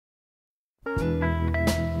Un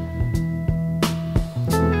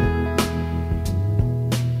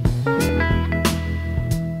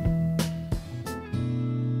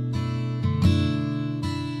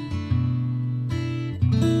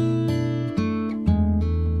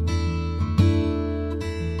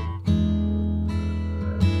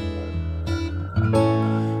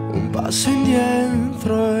passo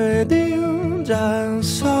indietro ed io già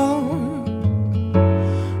so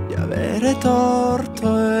di avere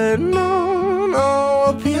torto e non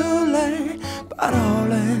ho più le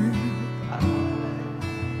parole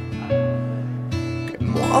che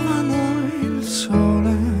muovano il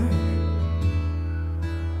sole.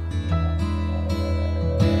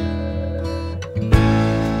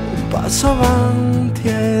 Un passo avanti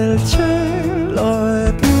e il cielo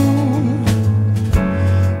è blu,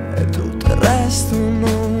 resto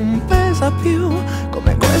non pesa più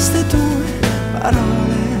come queste tue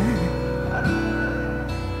parole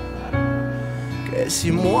che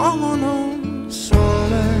si muovono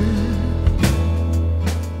sole.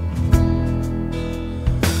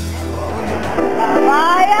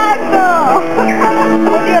 Vai Anto!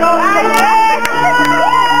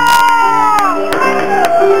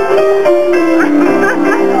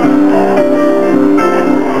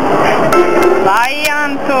 Vai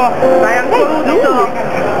Anto! Vai Anto subito!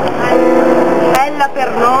 Bella per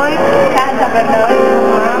noi! Canta per noi!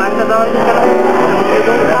 Manda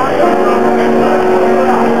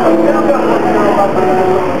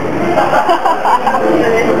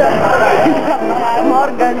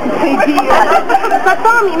Morgan, sei Dio! Ma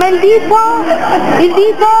Tommy, ma il dito? Il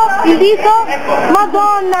dito? Il dito?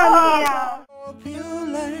 Madonna mia! Più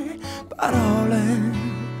le parole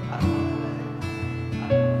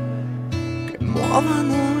che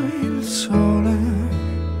muovano il sole.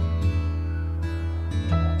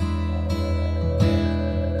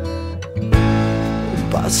 Un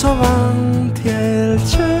passo avanti e il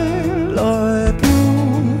cielo è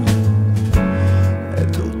blu e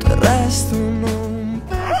tutto il resto non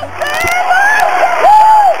pesa.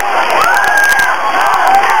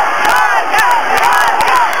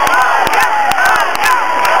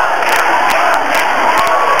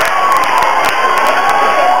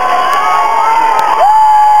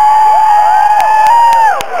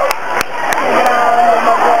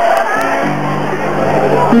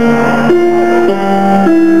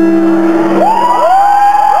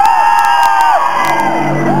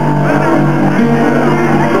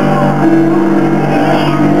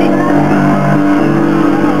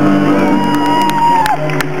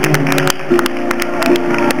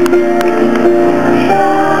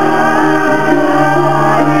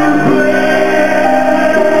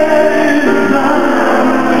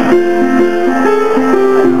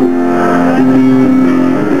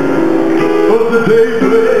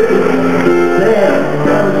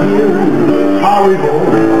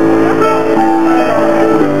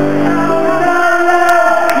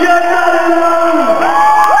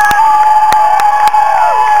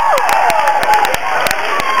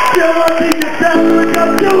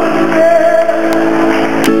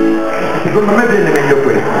 Secondo me viene meglio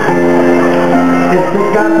questo.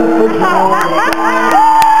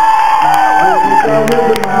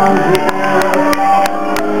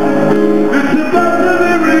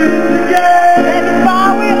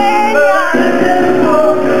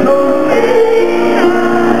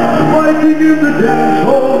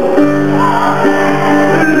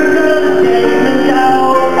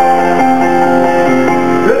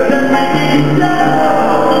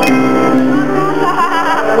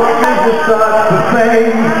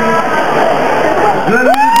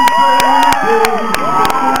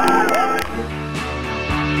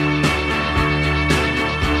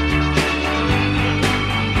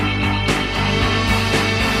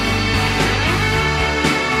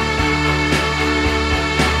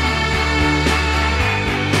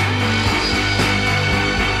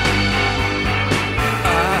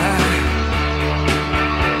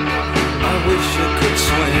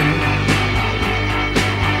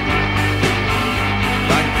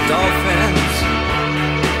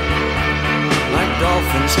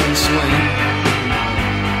 Dolphins can swim.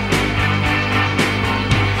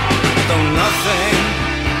 Though nothing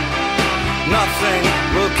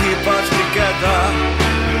will keep us together.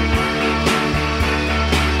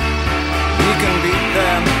 We can beat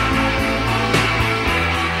them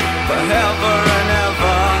forever and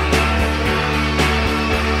ever.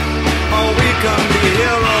 Oh, we can be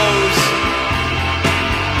heroes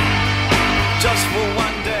just for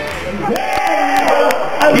one day.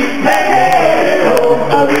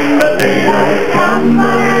 Come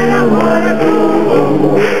and I wanna go.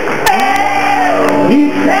 You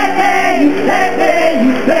said,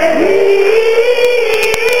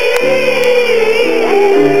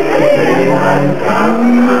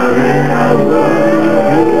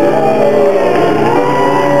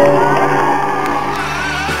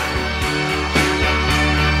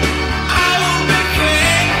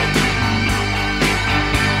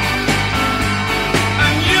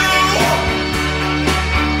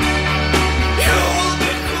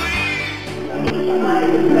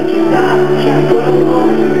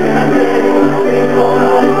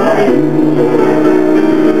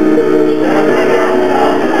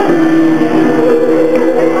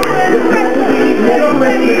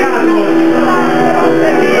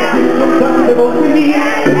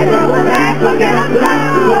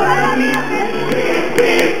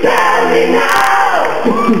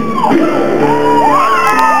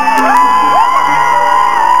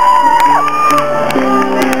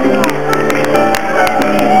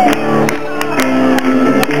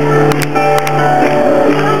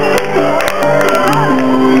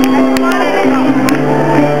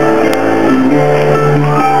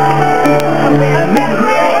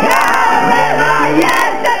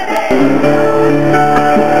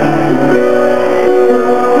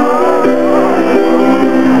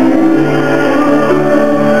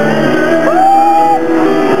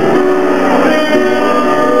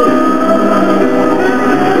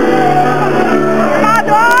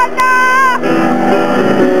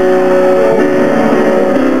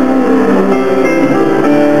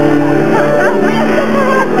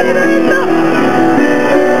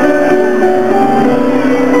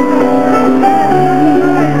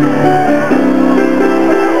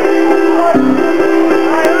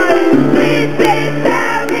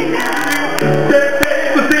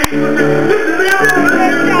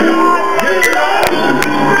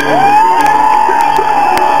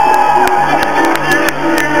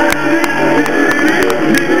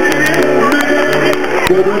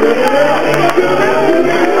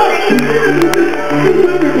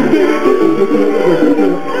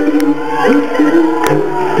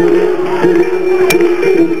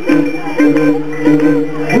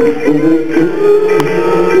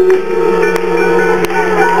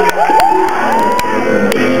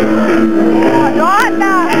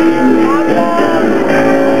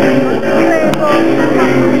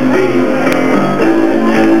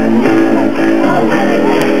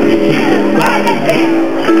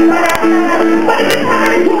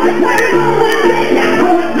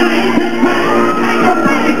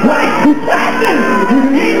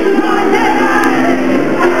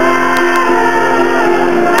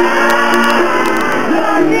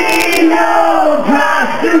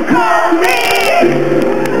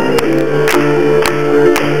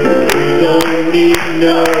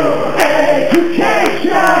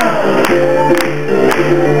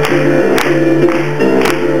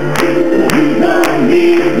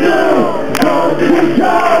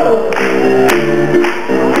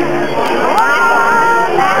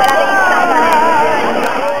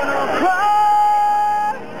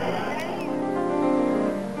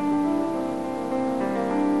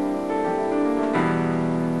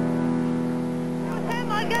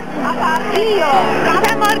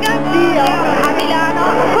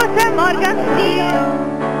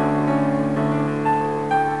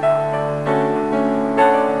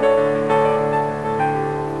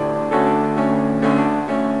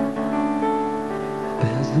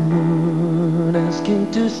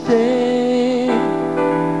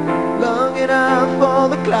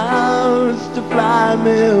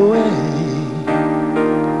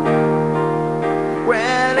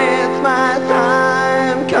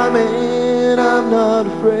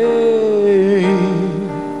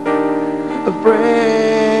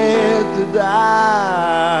 afraid to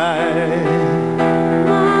die.